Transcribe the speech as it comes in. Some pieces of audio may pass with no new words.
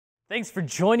Thanks for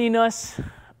joining us.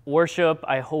 Worship,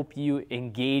 I hope you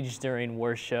engaged during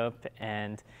worship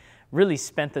and really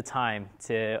spent the time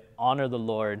to honor the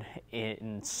Lord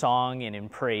in song and in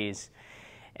praise.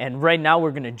 And right now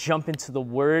we're going to jump into the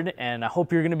Word, and I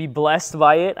hope you're going to be blessed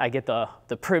by it. I get the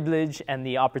privilege and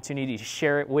the opportunity to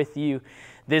share it with you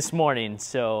this morning.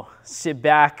 So sit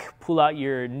back, pull out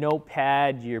your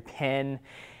notepad, your pen,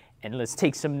 and let's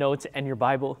take some notes and your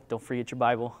Bible. Don't forget your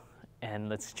Bible. And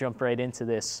let's jump right into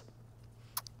this.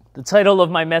 The title of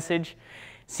my message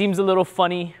seems a little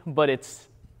funny, but it's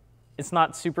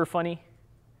not super funny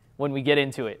when we get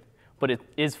into it, but it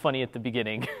is funny at the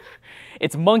beginning.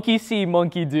 It's monkey see,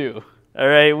 monkey do, all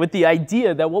right, with the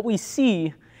idea that what we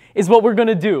see is what we're going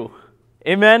to do.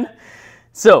 Amen?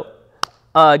 So,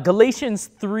 Galatians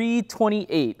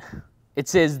 3:28, it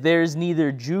says, "There's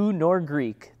neither Jew nor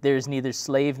Greek, there's neither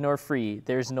slave nor free,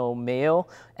 there's no male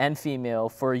and female,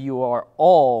 for you are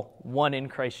all one in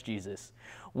Christ Jesus."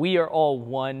 We are all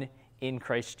one in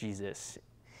Christ Jesus.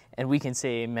 And we can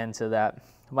say amen to that.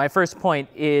 My first point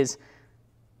is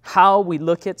how we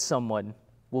look at someone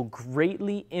will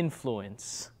greatly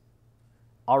influence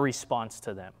our response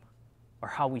to them, or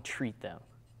how we treat them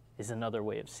is another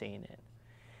way of saying it.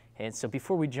 And so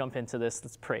before we jump into this,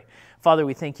 let's pray. Father,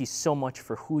 we thank you so much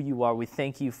for who you are. We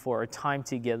thank you for our time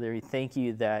together. We thank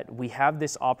you that we have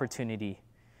this opportunity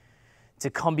to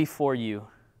come before you,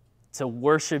 to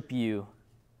worship you,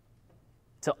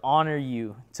 to honor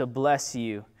you, to bless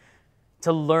you,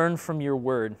 to learn from your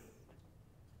word.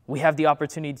 We have the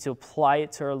opportunity to apply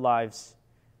it to our lives,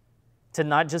 to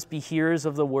not just be hearers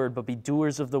of the word, but be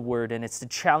doers of the word. And it's the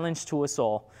challenge to us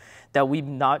all that we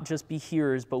not just be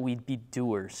hearers, but we be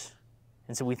doers.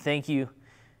 And so we thank you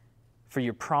for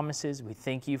your promises. We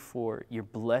thank you for your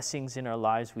blessings in our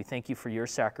lives. We thank you for your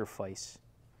sacrifice.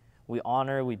 We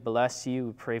honor, we bless you.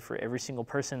 We pray for every single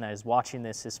person that is watching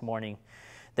this morning,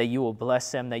 that you will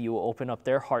bless them, that you will open up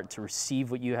their heart to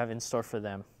receive what you have in store for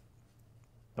them.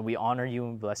 And we honor you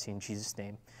and bless you in Jesus'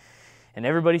 name. And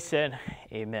everybody said,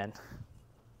 amen.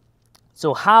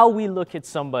 So how we look at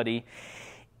somebody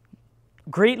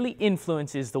greatly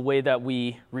influences the way that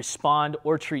we respond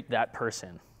or treat that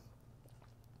person.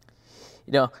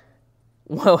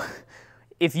 Well,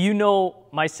 if you know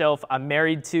myself, I'm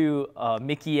married to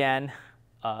Mickey Ann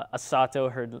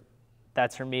Asato.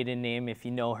 That's her maiden name, if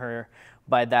you know her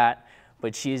by that,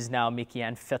 but she is now Mickey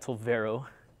Ann Fetalvero,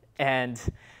 and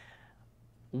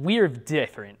we're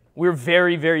different. We're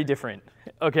very, very different,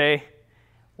 okay?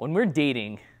 When we're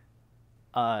dating,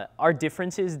 our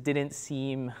differences didn't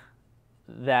seem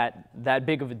that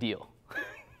big of a deal.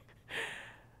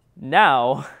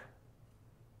 Now,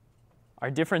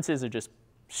 our differences are just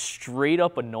straight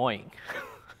up annoying.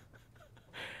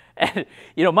 And,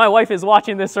 my wife is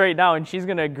watching this right now, and she's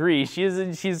going to agree.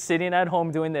 She's sitting at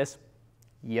home doing this.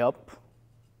 Yup,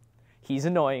 he's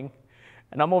annoying.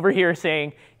 And I'm over here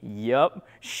saying, yup,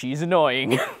 she's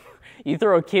annoying. You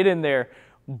throw a kid in there,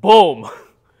 boom,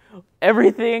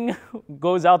 everything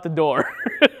goes out the door.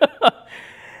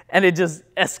 And it just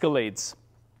escalates.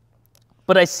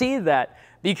 But I say that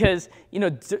because,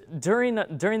 during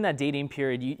that dating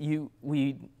period,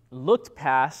 we looked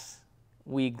past.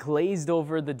 We glazed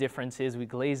over the differences. We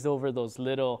glazed over those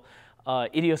little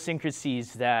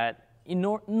idiosyncrasies that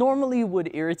normally would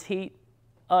irritate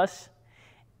us,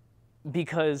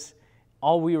 because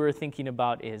all we were thinking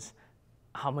about is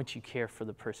how much you care for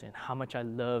the person, how much I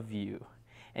love you.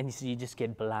 And so you just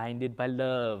get blinded by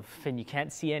love, and you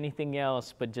can't see anything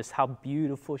else but just how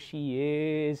beautiful she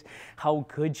is, how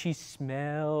good she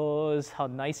smells, how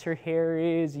nice her hair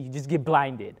is. You just get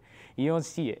blinded. You don't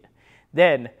see it.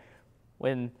 Then,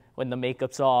 when the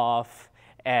makeup's off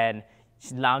and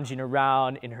she's lounging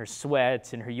around in her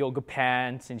sweats and her yoga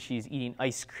pants and she's eating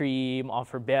ice cream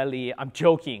off her belly. I'm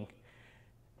joking.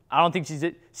 I don't think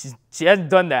she hasn't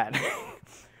done that.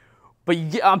 But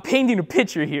I'm painting a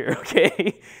picture here,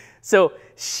 okay? So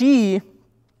she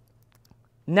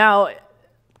now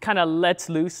kind of lets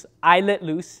loose. I let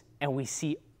loose, and we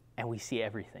see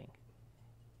everything.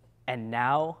 And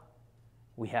now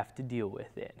we have to deal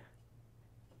with it.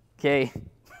 Okay?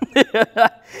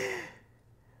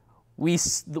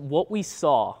 What we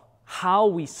saw, how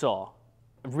we saw,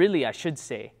 really I should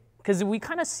say, because we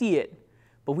kind of see it,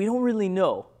 but we don't really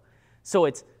know. So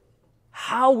it's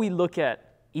how we look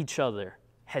at each other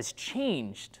has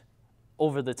changed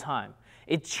over the time.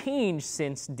 It changed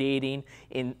since dating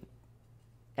and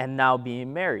now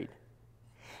being married.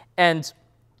 And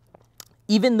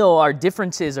even though our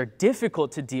differences are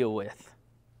difficult to deal with,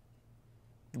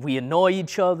 we annoy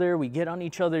each other, we get on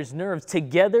each other's nerves,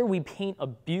 together we paint a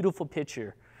beautiful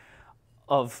picture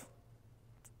of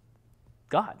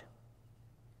God.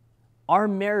 Our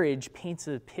marriage paints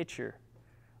a picture,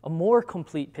 a more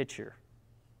complete picture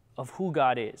of who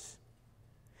God is.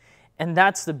 And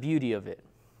that's the beauty of it.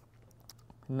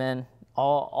 Amen.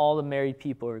 All the married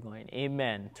people are going,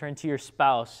 amen. Turn to your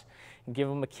spouse and give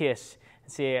them a kiss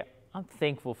and say, I'm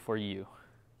thankful for you.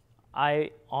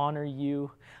 I honor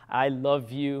you. I love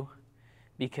you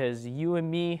because you and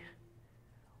me,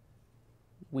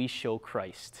 we show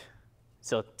Christ.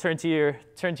 So turn to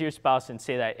your spouse and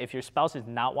say that. If your spouse is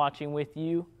not watching with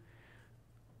you,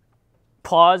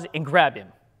 pause and grab him.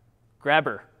 Grab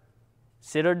her.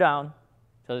 Sit her down.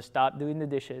 Tell her stop doing the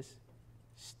dishes.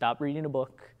 Stop reading a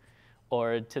book.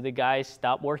 Or to the guys,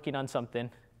 stop working on something.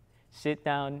 Sit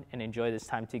down and enjoy this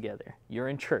time together. You're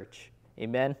in church.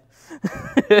 Amen?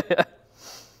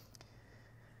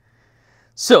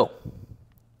 So,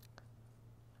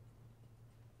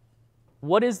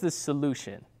 what is the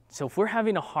solution? So if we're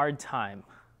having a hard time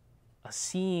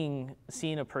seeing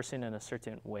a person in a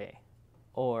certain way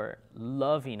or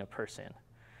loving a person,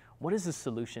 what is the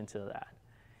solution to that?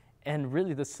 And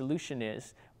really the solution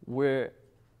is we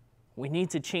need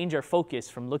to change our focus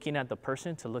from looking at the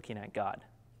person to looking at God.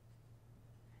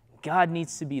 God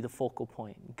needs to be the focal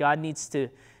point. God needs to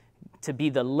be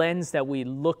the lens that we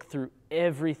look through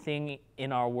everything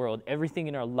in our world, everything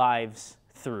in our lives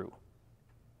through.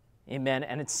 Amen.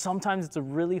 And sometimes it's a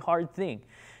really hard thing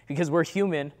because we're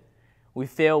human. We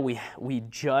fail. We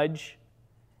judge,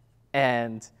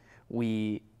 and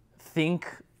we think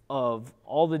of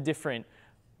all the different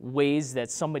ways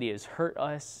that somebody has hurt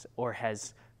us or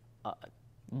has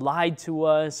lied to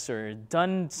us or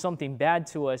done something bad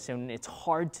to us, and it's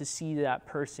hard to see that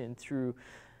person through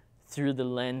the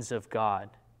lens of God.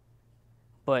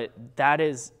 But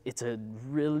it's a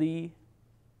really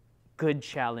good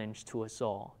challenge to us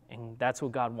all, and that's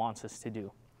what God wants us to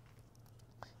do.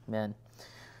 Amen.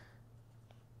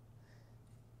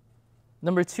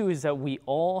 Number 2 is that we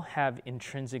all have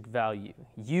intrinsic value.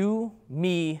 You,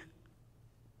 me,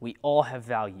 we all have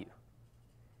value.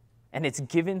 And it's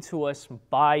given to us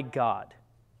by God.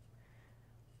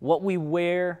 What we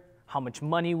wear, how much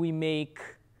money we make,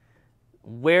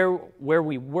 where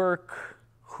we work,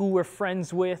 who we're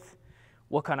friends with,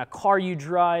 what kind of car you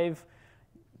drive,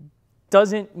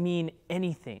 doesn't mean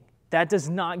anything. That does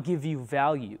not give you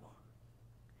value.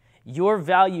 Your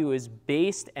value is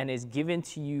based and is given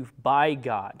to you by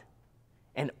God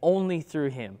and only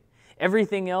through Him.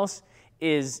 Everything else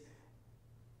it's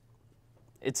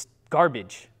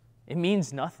garbage. It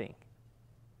means nothing.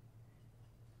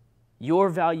 Your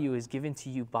value is given to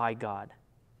you by God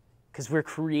because we're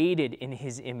created in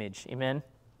His image. Amen?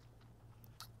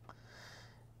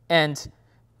 And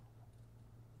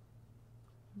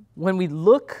when we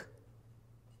look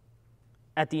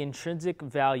at the intrinsic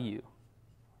value,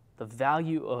 the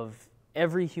value of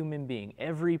every human being,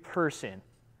 every person,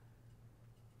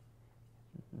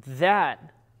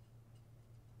 that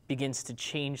begins to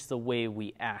change the way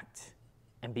we act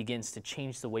and begins to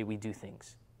change the way we do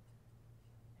things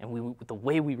and the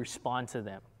way we respond to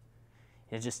them.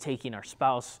 It's just taking our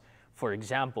spouse, for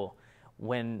example.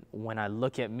 When I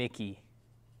look at Mickey,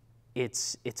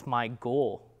 it's my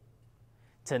goal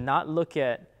to not look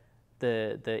at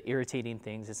the irritating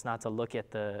things. It's not to look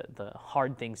at the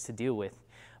hard things to deal with,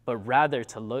 but rather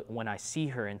to look when I see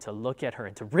her and to look at her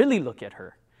and to really look at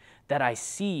her, that I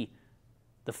see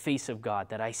the face of God,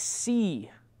 that I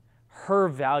see her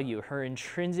value, her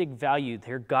intrinsic value,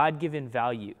 her God-given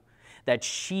value, that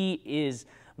she is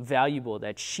valuable,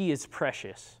 that she is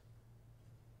precious.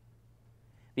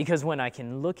 Because when I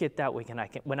can look at that,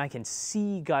 when I can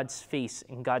see God's face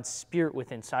and God's Spirit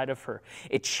within inside of her,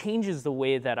 it changes the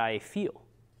way that I feel.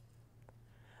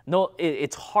 No,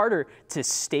 it's harder to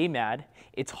stay mad.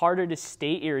 It's harder to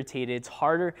stay irritated. It's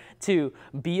harder to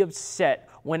be upset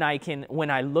when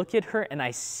I look at her and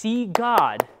I see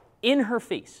God in her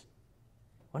face.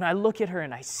 When I look at her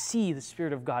and I see the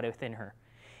Spirit of God within her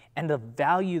and the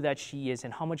value that she is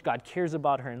and how much God cares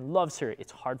about her and loves her,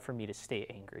 it's hard for me to stay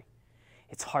angry.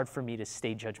 It's hard for me to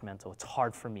stay judgmental. It's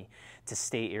hard for me to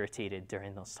stay irritated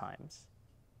during those times.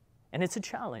 And it's a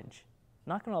challenge.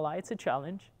 I'm not going to lie, it's a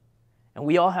challenge. And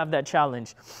we all have that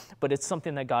challenge, but it's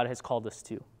something that God has called us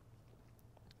to.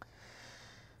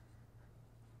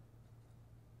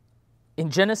 In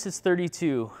Genesis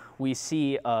 32, we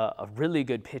see a really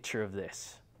good picture of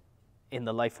this in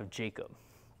the life of Jacob.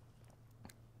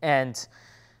 And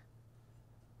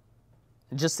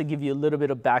just to give you a little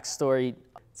bit of backstory,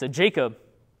 so Jacob,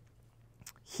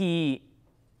 he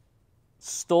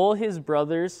stole his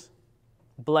brother's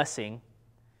blessing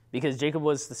because Jacob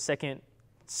was the second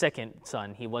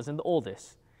son. He wasn't the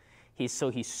oldest. So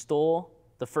he stole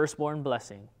the firstborn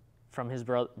blessing from his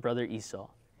brother Esau.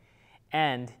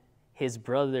 And his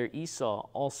brother Esau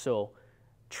also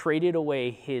traded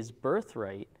away his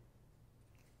birthright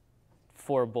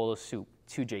for a bowl of soup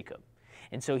to Jacob.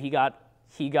 And so he got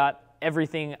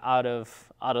everything out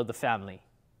of the family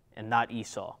and not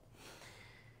Esau.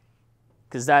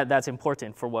 Because that's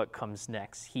important for what comes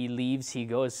next. He leaves, he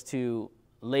goes to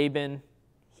Laban,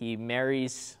 he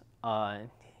marries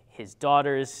his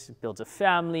daughters, builds a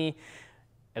family,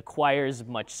 acquires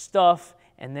much stuff,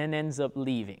 and then ends up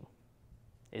leaving.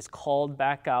 Is called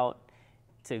back out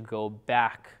to go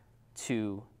back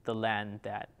to the land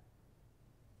that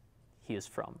he is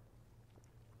from.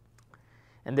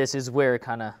 And this is where it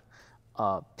kind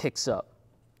of picks up.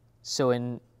 So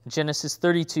in Genesis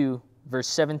 32, verse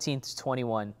 17 to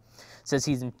 21, it says,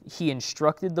 he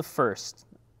instructed the first,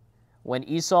 when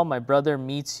Esau, my brother,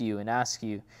 meets you and asks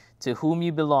you, to whom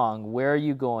you belong, where are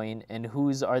you going, and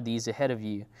whose are these ahead of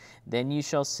you? Then you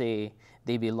shall say,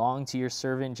 they belong to your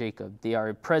servant Jacob. They are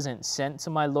a present sent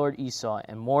to my lord Esau,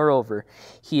 and moreover,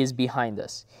 he is behind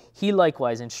us. He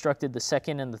likewise instructed the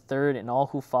second and the third and all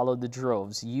who followed the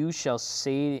droves. You shall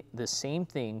say the same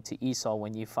thing to Esau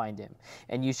when you find him.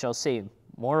 And you shall say,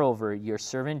 moreover, your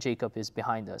servant Jacob is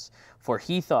behind us. For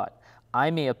he thought,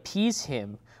 I may appease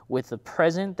him with the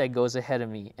present that goes ahead of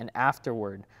me, and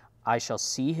afterward I shall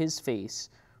see his face.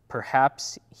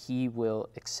 Perhaps he will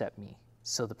accept me.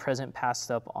 So the present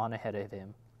passed up on ahead of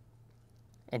him,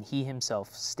 and he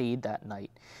himself stayed that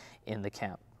night in the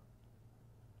camp.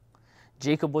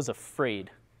 Jacob was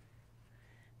afraid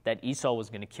that Esau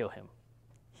was going to kill him.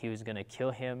 He was going to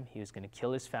kill him. He was going to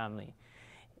kill his family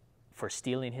for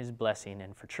stealing his blessing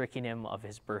and for tricking him of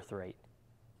his birthright.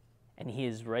 And he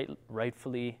is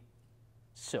rightfully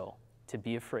so to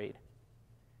be afraid.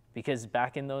 Because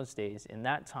back in those days, in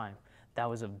that time, that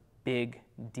was a big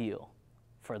deal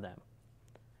for them.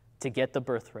 To get the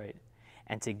birthright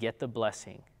and to get the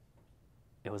blessing,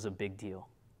 it was a big deal.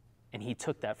 And he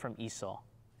took that from Esau.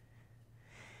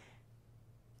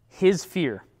 His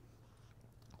fear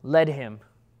led him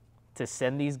to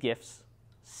send these gifts,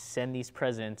 send these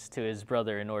presents to his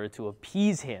brother in order to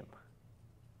appease him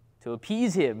so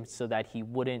that he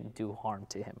wouldn't do harm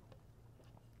to him.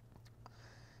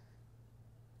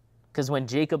 Because when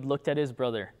Jacob looked at his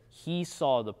brother, he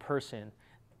saw the person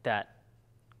that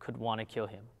could want to kill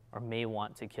him or may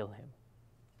want to kill him.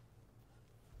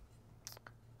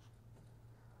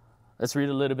 Let's read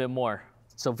a little bit more.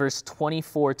 So verse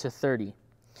 24 to 30.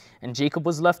 And Jacob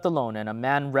was left alone, and a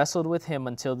man wrestled with him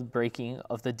until the breaking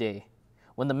of the day.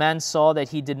 When the man saw that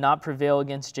he did not prevail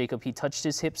against Jacob, he touched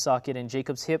his hip socket, and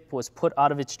Jacob's hip was put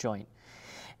out of its joint.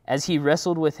 As he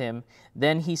wrestled with him,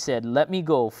 then he said, let me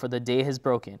go, for the day has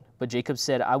broken. But Jacob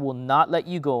said, I will not let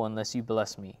you go unless you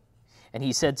bless me. And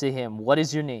he said to him, what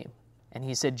is your name? And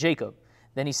he said, Jacob.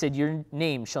 Then he said, your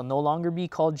name shall no longer be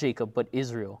called Jacob, but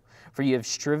Israel, for you have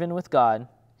striven with God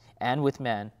and with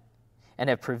man, and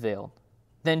have prevailed.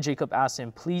 Then Jacob asked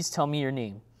him, please tell me your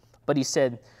name. But he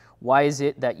said, why is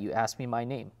it that you ask me my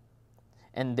name?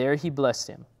 And there he blessed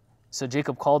him. So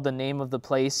Jacob called the name of the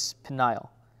place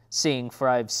Peniel, saying, for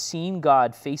I have seen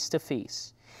God face to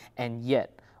face, and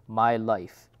yet my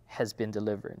life has been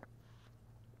delivered.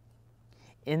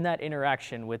 In that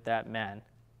interaction with that man,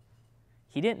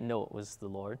 he didn't know it was the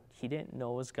Lord. He didn't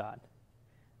know it was God.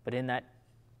 But in that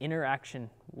interaction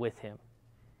with him,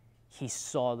 he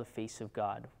saw the face of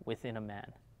God within a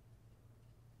man,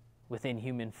 within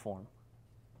human form.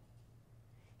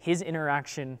 His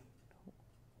interaction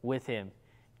with him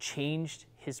changed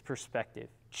his perspective,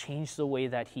 changed the way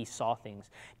that he saw things,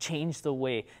 changed the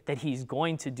way that he's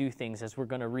going to do things, as we're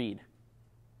going to read.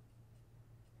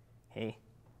 Hey,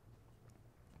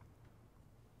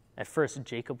 at first,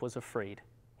 Jacob was afraid.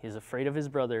 He was afraid of his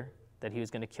brother, that he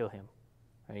was going to kill him,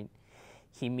 right?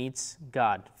 He meets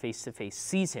God face to face,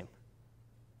 sees him,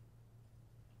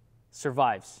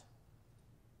 survives.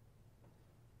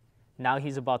 Now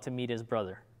he's about to meet his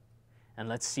brother. And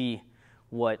let's see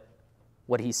what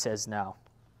he says now.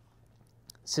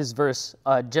 This is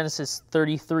Genesis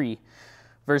 33,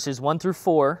 verses 1 through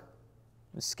 4.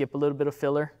 Let's skip a little bit of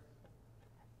filler.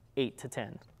 8 to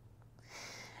 10.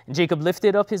 And Jacob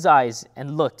lifted up his eyes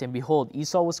and looked, and behold,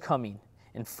 Esau was coming,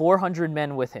 and 400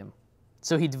 men with him.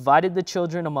 So he divided the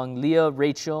children among Leah,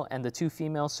 Rachel, and the 2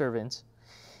 female servants,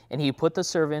 and he put the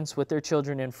servants with their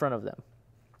children in front of them.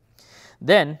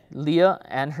 Then Leah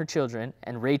and her children,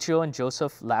 and Rachel and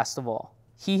Joseph last of all.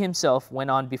 He himself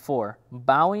went on before,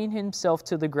 bowing himself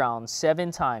to the ground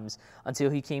 7 times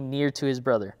until he came near to his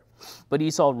brother. But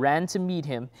Esau ran to meet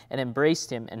him and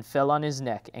embraced him and fell on his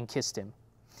neck and kissed him.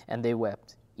 And they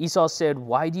wept. Esau said,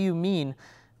 why do you mean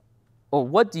Or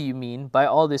what do you mean by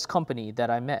all this company that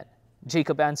I met?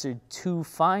 Jacob answered, to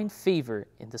find favor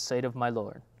in the sight of my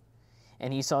Lord.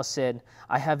 And Esau said,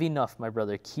 I have enough, my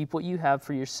brother. Keep what you have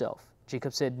for yourself.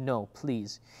 Jacob said, no,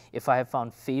 please. If I have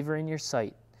found favor in your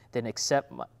sight, then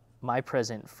accept my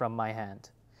present from my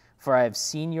hand. For I have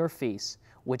seen your face,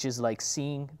 which is like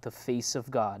seeing the face of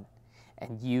God,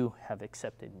 and you have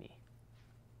accepted me.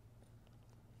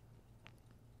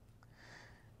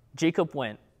 Jacob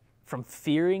went from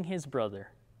fearing his brother,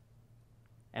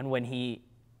 and when he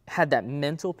had that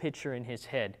mental picture in his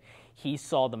head, he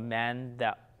saw the man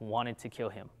that wanted to kill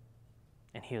him,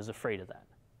 and he was afraid of that.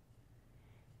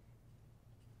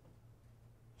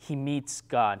 He meets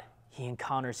God. He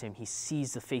encounters him. He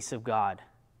sees the face of God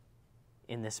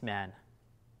in this man,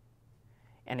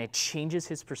 and it changes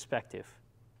his perspective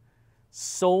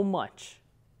so much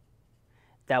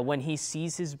that when he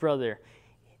sees his brother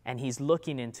and he's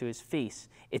looking into his face,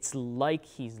 it's like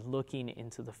he's looking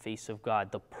into the face of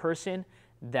God, the person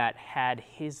that had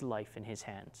his life in his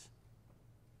hands.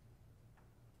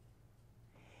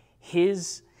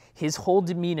 His whole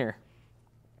demeanor,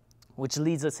 which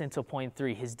leads us into point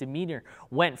 3, his demeanor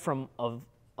went from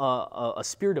a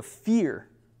spirit of fear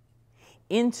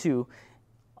into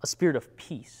a spirit of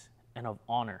peace and of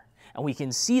honor. And we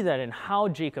can see that in how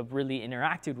Jacob really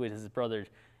interacted with his brothers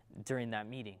during that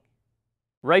meeting.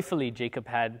 Rightfully, Jacob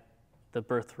had the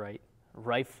birthright.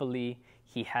 Rightfully,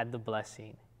 he had the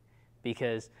blessing.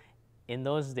 Because in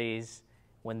those days,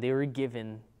 when they were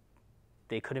given,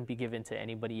 they couldn't be given to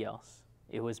anybody else.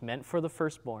 It was meant for the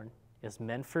firstborn. It was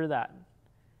meant for that.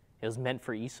 It was meant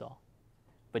for Esau.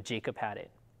 But Jacob had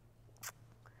it.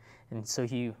 And so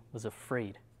he was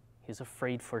afraid. He was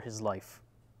afraid for his life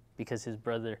because his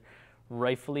brother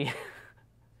rightfully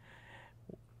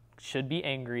should be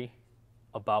angry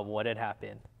about what had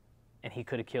happened, and he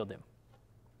could have killed him.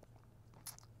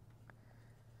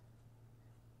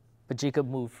 But Jacob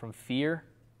moved from fear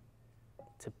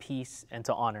to peace and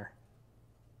to honor.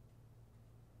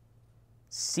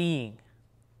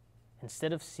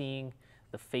 Instead of seeing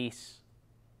the face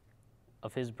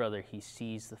of his brother, he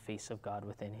sees the face of God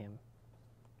within him.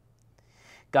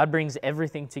 God brings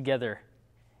everything together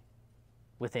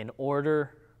within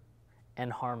order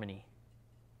and harmony.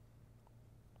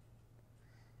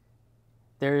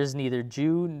 There is neither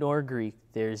Jew nor Greek,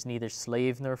 there is neither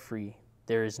slave nor free.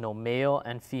 There is no male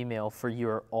and female, for you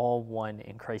are all one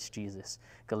in Christ Jesus.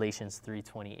 Galatians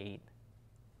 3:28.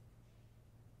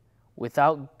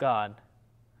 Without God,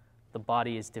 the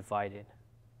body is divided.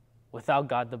 Without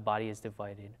God, the body is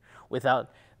divided.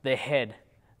 Without the head,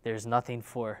 there's nothing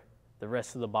for the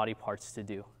rest of the body parts to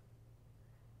do.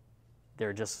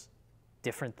 They're just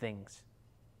different things.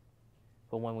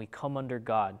 But when we come under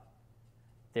God,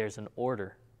 there's an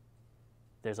order,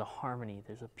 there's a harmony,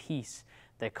 there's a peace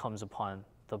that comes upon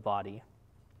the body.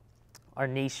 Our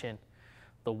nation,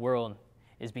 the world,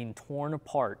 is being torn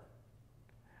apart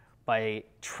by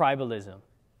tribalism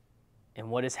and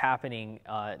what is happening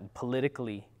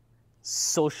politically,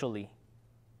 socially,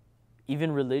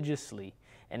 even religiously,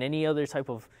 and any other type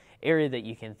of area that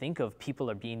you can think of. People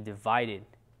are being divided.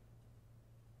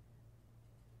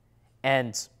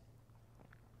 And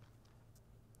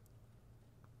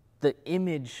the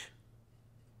image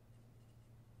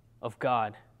of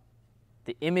God,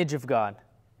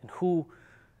 and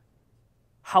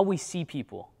how we see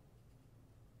people,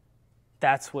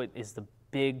 that's what is the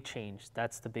big change.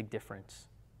 That's the big difference.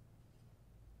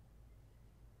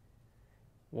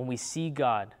 When we see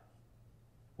God,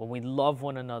 when we love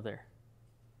one another,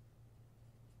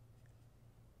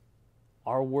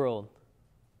 our world,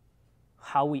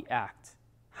 how we act,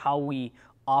 how we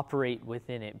operate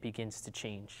within it begins to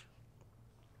change.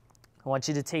 I want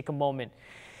you to take a moment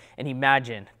and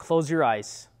imagine, close your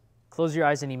eyes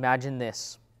and imagine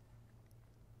this.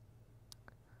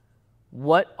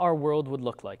 What our world would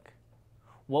look like.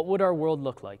 What would our world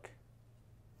look like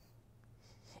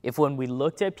if when we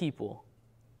looked at people,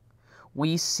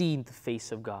 we see the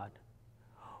face of God?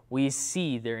 We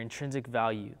see their intrinsic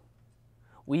value.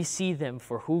 We see them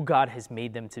for who God has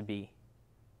made them to be,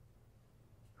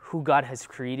 who God has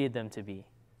created them to be.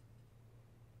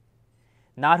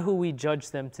 Not who we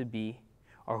judge them to be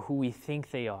or who we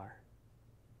think they are,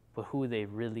 but who they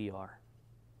really are.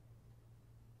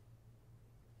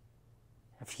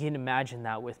 If you can imagine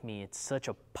that with me, it's such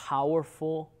a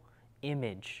powerful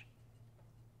image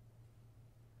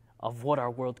of what our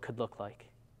world could look like.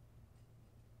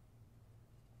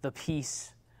 The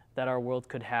peace that our world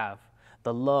could have,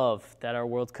 the love that our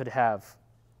world could have.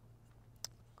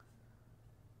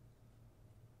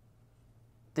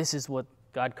 This is what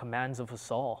God commands of us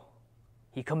all.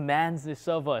 He commands this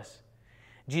of us.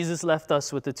 Jesus left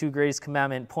us with the two greatest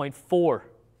commandments. Point 4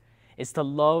 is to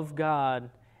love God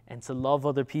and to love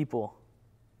other people.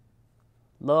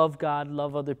 Love God,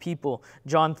 love other people.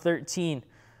 John 13,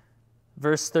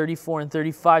 verse 34 and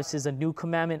 35 says, "A new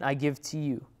commandment I give to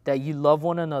you, that you love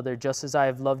one another just as I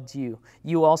have loved you.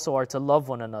 You also are to love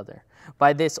one another.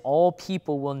 By this all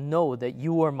people will know that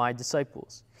you are my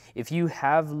disciples, if you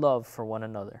have love for one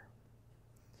another."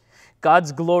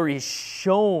 God's glory is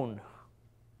shown.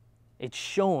 It's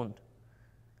shown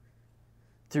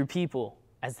through people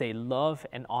as they love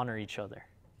and honor each other.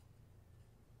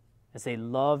 As they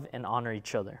love and honor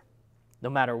each other, no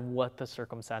matter what the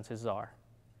circumstances are.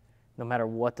 No matter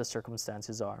what the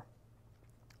circumstances are.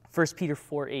 1 Peter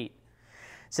 4:8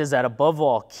 says that above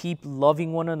all, keep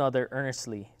loving one another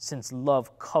earnestly, since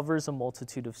love covers a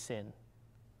multitude of sin.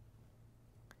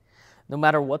 No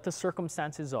matter what the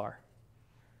circumstances are,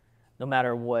 no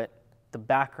matter what the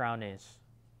background is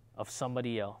of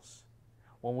somebody else,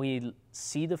 when we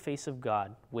see the face of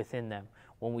God within them,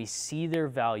 when we see their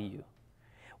value,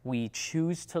 we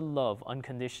choose to love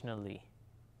unconditionally.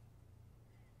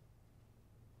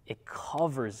 It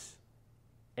covers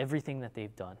everything that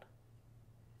they've done.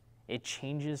 It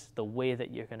changes the way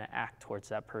that you're going to act towards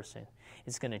that person.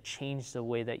 It's going to change the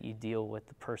way that you deal with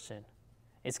the person.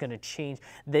 It's going to change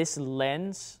this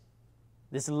lens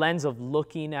of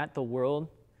looking at the world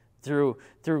through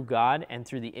God and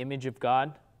through the image of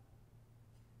God.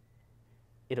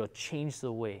 It'll change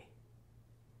the way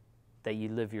that you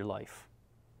live your life.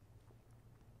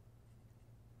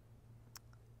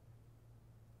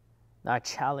 Now I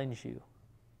challenge you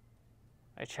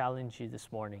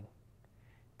this morning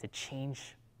to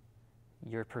change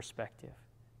your perspective,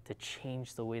 to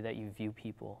change the way that you view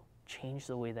people, change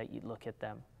the way that you look at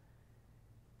them,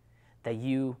 that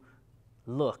you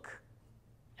look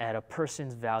at a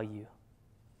person's value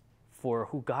for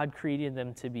who God created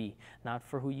them to be, not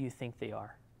for who you think they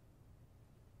are,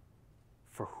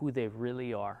 for who they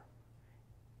really are,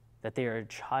 that they are a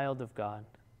child of God,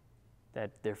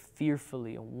 that they're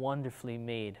fearfully and wonderfully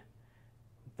made,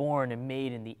 born and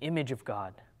made in the image of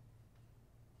God.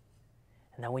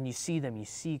 And that when you see them, you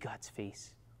see God's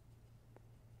face.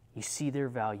 You see their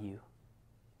value.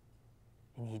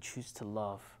 And you choose to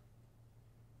love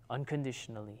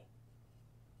unconditionally,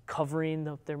 covering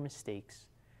up their mistakes,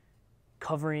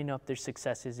 covering up their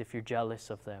successes if you're jealous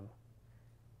of them,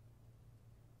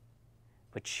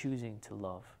 but choosing to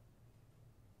love.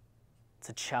 It's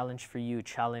a challenge for you, a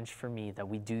challenge for me, that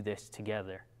we do this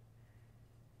together.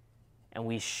 And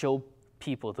we show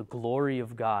people the glory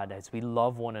of God as we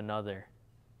love one another.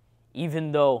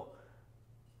 Even though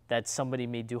that somebody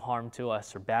may do harm to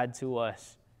us or bad to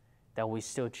us, that we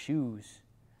still choose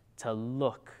to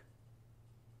look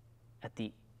at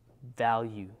the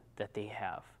value that they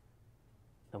have,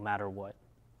 no matter what.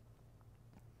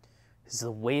 This is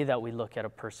the way that we look at a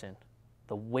person.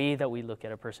 The way that we look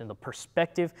at a person, the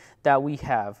perspective that we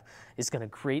have is going to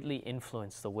greatly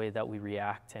influence the way that we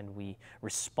react and we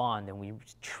respond and we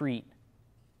treat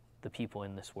the people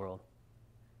in this world,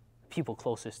 the people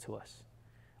closest to us,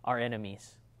 our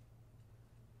enemies,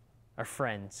 our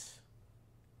friends,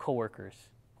 coworkers,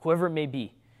 whoever it may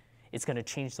be. It's going to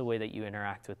change the way that you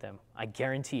interact with them. I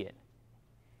guarantee it.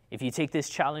 If you take this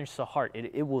challenge to heart,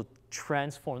 it will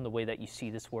transform the way that you see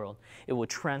this world. It will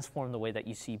transform the way that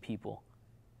you see people.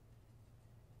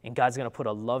 And God's going to put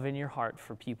a love in your heart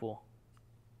for people.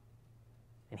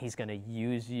 And He's going to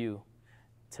use you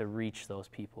to reach those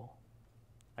people.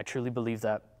 I truly believe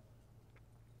that.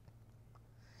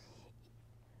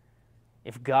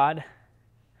 If God,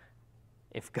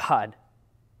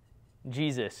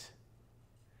 Jesus,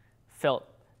 felt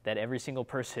that every single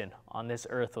person on this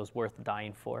earth was worth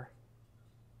dying for,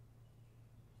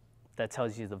 that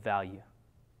tells you the value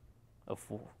of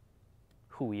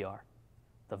who we are,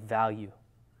 the value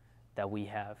that we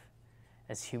have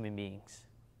as human beings,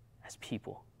 as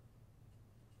people.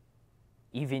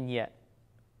 Even yet,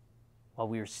 while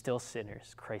we were still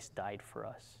sinners, Christ died for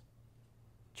us,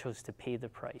 chose to pay the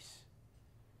price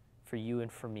for you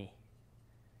and for me,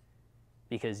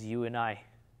 because you and I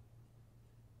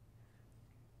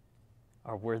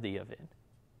are worthy of it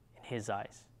in His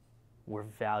eyes. We're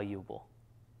valuable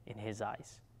in His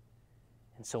eyes.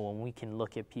 And so when we can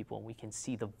look at people and we can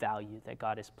see the value that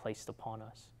God has placed upon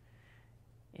us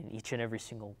in each and every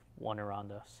single one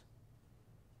around us,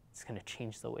 it's going to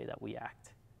change the way that we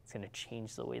act. It's going to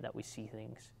change the way that we see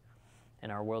things.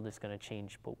 And our world is going to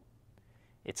change, but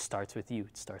it starts with you.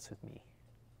 It starts with me.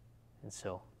 And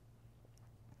so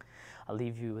I'll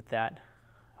leave you with that.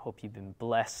 I hope you've been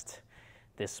blessed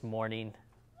this morning.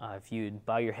 If you'd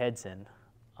bow your heads and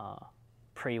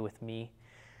pray with me.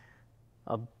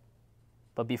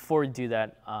 But before we do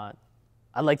that,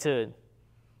 I'd like to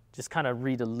just kind of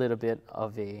read a little bit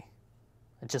of I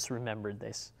just remembered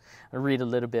this. I read a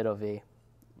little bit of a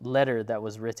letter that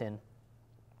was written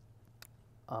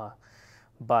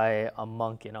by a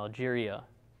monk in Algeria.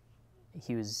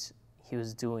 He was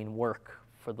doing work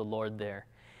for the Lord there,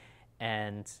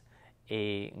 and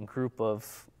a group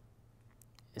of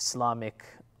Islamic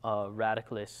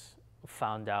radicalists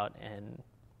found out and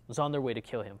was on their way to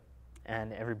kill him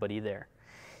and everybody there.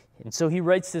 And so he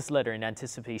writes this letter in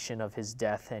anticipation of his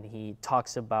death, and he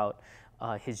talks about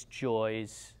his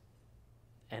joys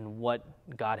and what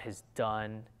God has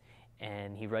done,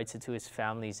 and he writes it to his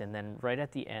families, and then right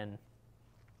at the end,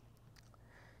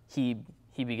 he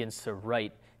begins to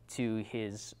write to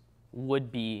his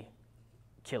would-be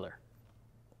killer,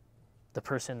 the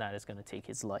person that is going to take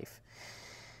his life.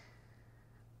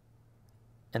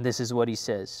 And this is what he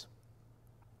says.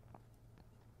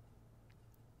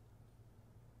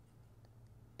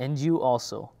 And you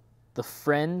also, the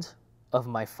friend of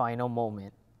my final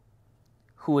moment,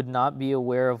 who would not be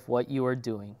aware of what you are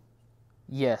doing.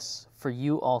 Yes, for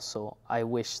you also I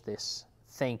wish this.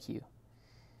 Thank you.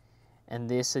 And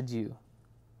this adieu,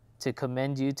 to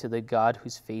commend you to the God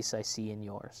whose face I see in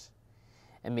yours.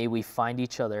 And may we find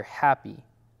each other happy,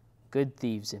 good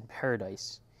thieves in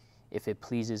paradise, if it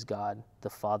pleases God, the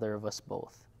Father of us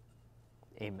both.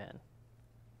 Amen.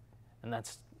 And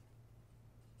that's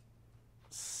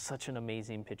such an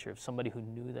amazing picture of somebody who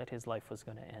knew that his life was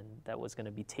going to end, that was going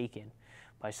to be taken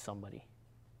by somebody.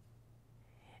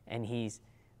 And he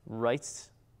writes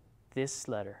this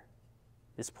letter,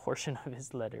 this portion of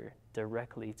his letter,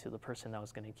 directly to the person that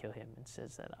was going to kill him, and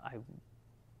says that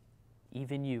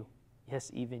even you,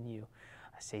 yes, even you,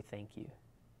 I say thank you.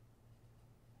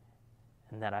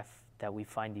 And that we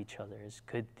find each other as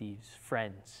good thieves,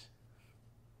 friends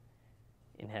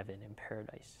in heaven, in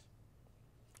paradise.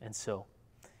 And so,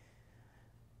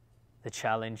 the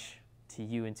challenge to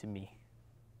you and to me,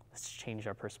 let's change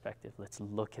our perspective. Let's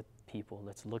look at people.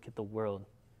 Let's look at the world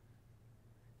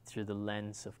through the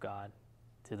lens of God,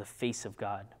 through the face of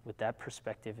God, with that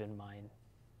perspective in mind,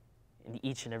 and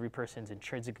each and every person's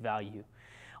intrinsic value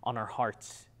on our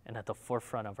hearts and at the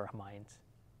forefront of our minds.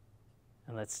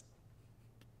 And let's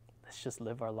just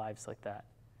live our lives like that.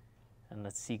 And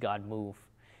let's see God move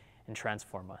and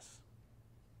transform us.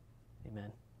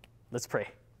 Amen. Let's pray.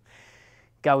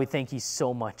 God, we thank you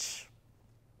so much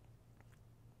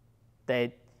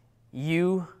that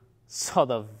you saw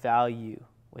the value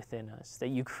within us, that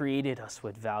you created us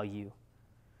with value,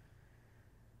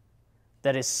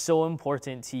 that is so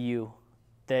important to you,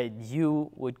 that you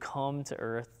would come to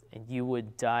earth and you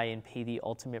would die and pay the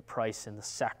ultimate price and the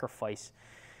sacrifice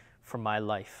for my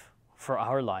life, for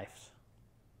our lives.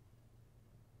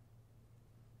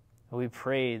 We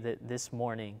pray that this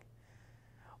morning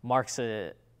marks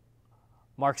a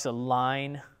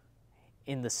line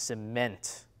in the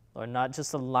cement, or not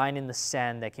just a line in the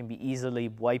sand that can be easily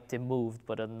wiped and moved,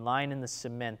 but a line in the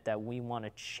cement that we want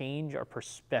to change our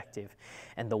perspective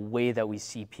and the way that we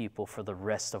see people for the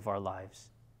rest of our lives.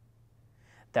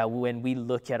 That when we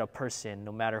look at a person,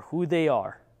 no matter who they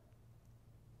are,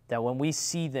 that when we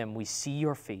see them, we see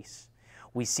your face,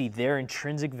 we see their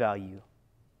intrinsic value,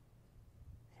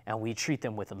 and we treat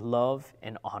them with love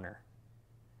and honor.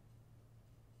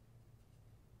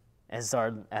 As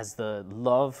the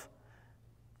love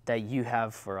that you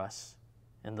have for us,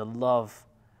 and the love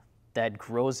that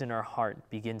grows in our heart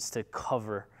begins to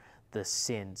cover the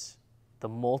sins, the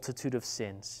multitude of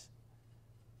sins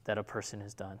that a person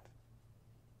has done.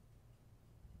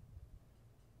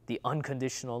 The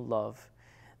unconditional love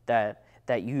that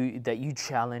you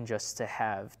challenge us to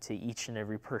have to each and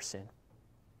every person.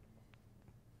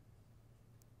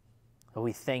 But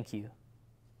we thank you.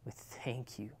 We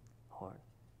thank you, Lord,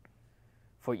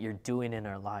 for what you're doing in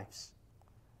our lives,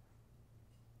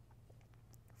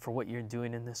 for what you're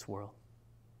doing in this world.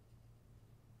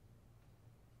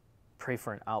 Pray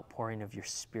for an outpouring of your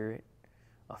Spirit,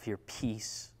 of your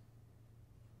peace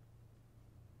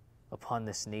upon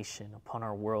this nation, upon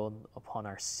our world, upon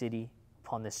our city,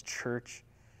 upon this church,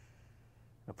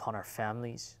 and upon our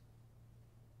families.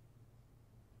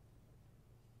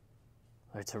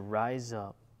 Lord, to rise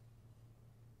up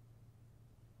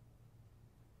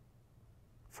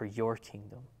for your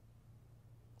kingdom,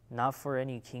 not for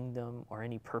any kingdom or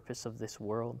any purpose of this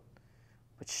world,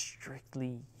 but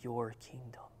strictly your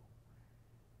kingdom,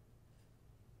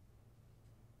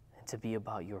 and to be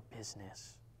about your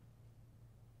business,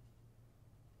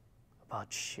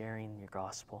 about sharing your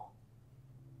gospel,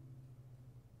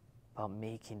 about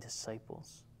making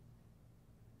disciples,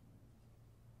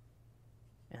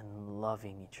 and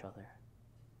loving each other.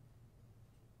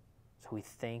 So we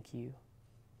thank you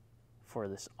for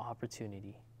this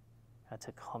opportunity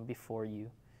to come before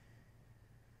you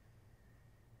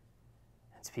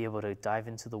and to be able to dive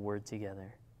into the Word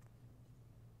together.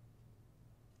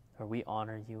 Lord, we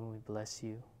honor you and we bless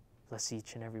you. Bless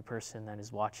each and every person that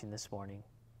is watching this morning.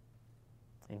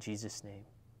 In Jesus' name,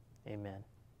 amen.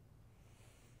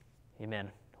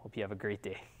 Amen. Hope you have a great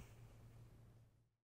day.